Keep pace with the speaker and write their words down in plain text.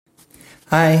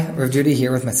Hi, Rav Judy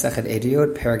here with Masechet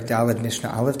Ediot, Perek Daled Mishnah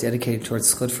Aleph, dedicated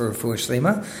towards Schut for Refuah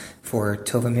Shlema for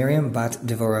Tova Miriam Bat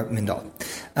Devora Mindal.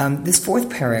 This fourth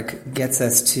Perek gets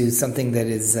us to something that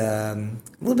is a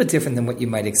little bit different than what you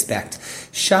might expect.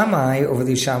 Shammai,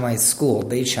 Overly Shammai's school,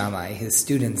 Beit Shammai, his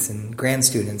students and grand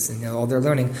students and all their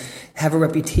learning, have a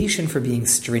reputation for being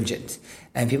stringent.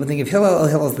 And people think of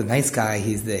Hillel's the nice guy,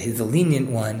 he's the lenient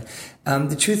one.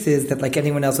 The truth is that, like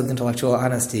anyone else with intellectual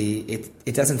honesty,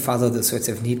 it doesn't follow those sorts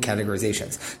of neat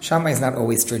categorizations. Shammai is not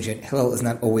always stringent, Hillel is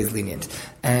not always lenient.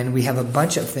 And we have a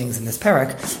bunch of things in this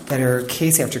parak that are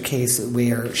case after case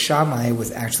where Shammai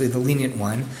was actually the lenient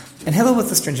one, and Hillel was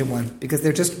the stringent one, because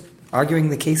they're just arguing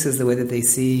the cases the way that they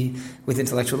see with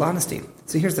intellectual honesty.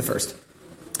 So here's the first.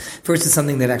 First is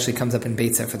something that actually comes up in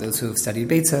Beitza for those who have studied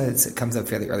Beitza. It comes up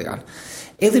fairly early on.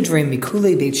 Here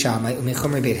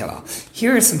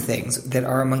are some things that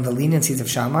are among the leniencies of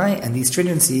Shammai and the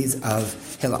stringencies of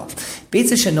Hillel.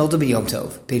 Beitza shenoldu b'yom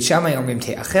tov. Beit Shammai omrim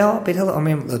te'achel. Beit Hillel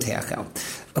omrim lo te'achel.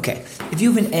 Okay, if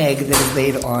you have an egg that is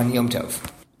laid on Yom Tov,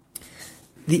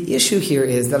 the issue here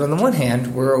is that on the one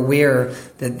hand, we're aware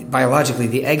that biologically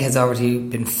the egg has already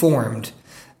been formed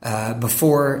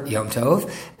before Yom Tov,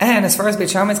 and as far as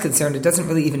Beit Shammai is concerned, it doesn't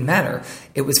really even matter.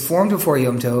 It was formed before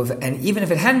Yom Tov, and even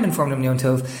if it hadn't been formed on Yom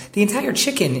Tov, the entire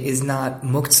chicken is not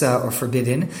muktzah or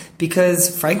forbidden,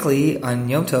 because frankly, on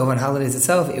Yom Tov, on holidays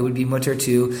itself, it would be mutter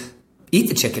to eat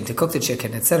the chicken, to cook the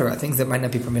chicken, etc. Things that might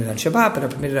not be permitted on Shabbat, but are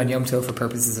permitted on Yom Tov for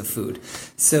purposes of food.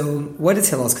 So, what is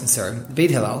Hillel's concern?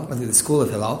 Beit Hillel, or the school of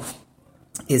Hillel,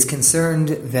 is concerned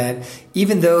that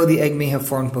even though the egg may have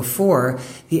formed before,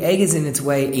 the egg is in its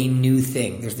way a new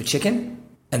thing. There's the chicken,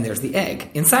 and there's the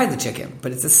egg inside the chicken,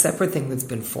 but it's a separate thing that's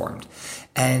been formed.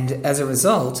 And as a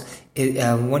result,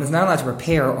 one is not allowed to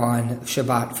prepare on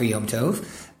Shabbat for Yom Tov.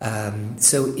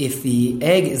 So if the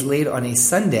egg is laid on a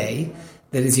Sunday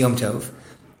that is Yom Tov,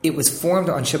 it was formed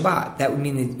on Shabbat. That would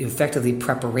mean that effectively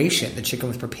preparation. The chicken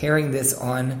was preparing this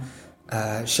on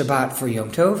Shabbat for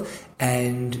Yom Tov,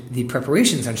 and the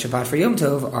preparations on Shabbat for Yom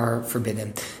Tov are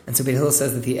forbidden. And so Beit Hillel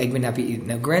says that the egg may not be eaten.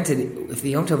 Now granted, if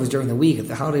the Yom Tov was during the week, if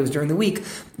the holiday was during the week,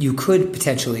 you could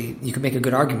make a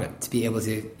good argument to be able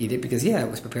to eat it, because it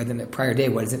was prepared the prior day,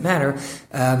 what does it matter?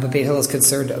 But Beit Hillel is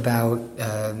concerned about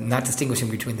not distinguishing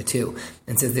between the two,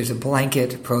 and says there's a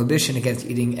blanket prohibition against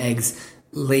eating eggs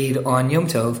laid on Yom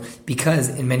Tov, because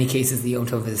in many cases the Yom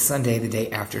Tov is Sunday, the day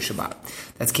after Shabbat.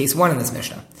 That's case one in this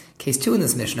Mishnah. Case two in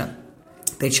this Mishnah,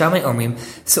 Beit Shammai omrim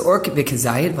se'or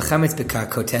b'kazayit v'chametz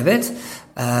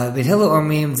b'kakotevet, Beit Hillel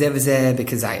omrim zeh v'zeh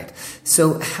b'kazayit.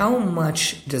 So how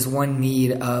much does one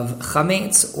need of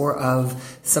chametz, or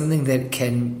of something that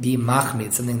can be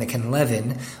machmid, something that can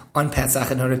leaven on Pesach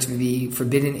in order to be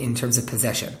forbidden in terms of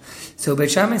possession? So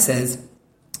Beit Shammai says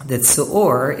that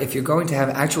se'or, if you're going to have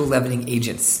actual leavening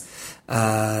agents,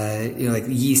 like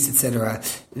yeast, etc.,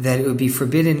 that it would be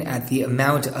forbidden at the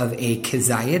amount of a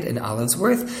kezayit, an olive's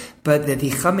worth, but that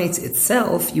the chametz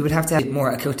itself, you would have to have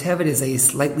more. A kotevet is a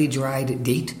slightly dried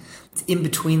date. It's in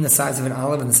between the size of an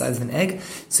olive and the size of an egg,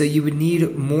 so you would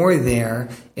need more there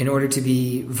in order to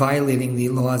be violating the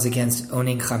laws against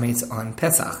owning chametz on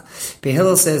Pesach. Beit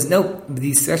Hillel says, nope,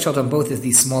 the threshold on both is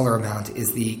the smaller amount,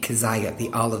 is the kezayit, the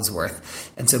olive's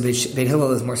worth. And so Beit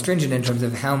Hillel is more stringent in terms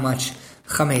of how much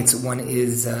chametz one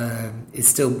is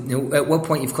still, at what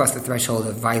point you've crossed the threshold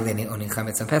of violating owning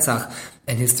chametz on Pesach,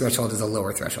 and his threshold is a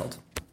lower threshold.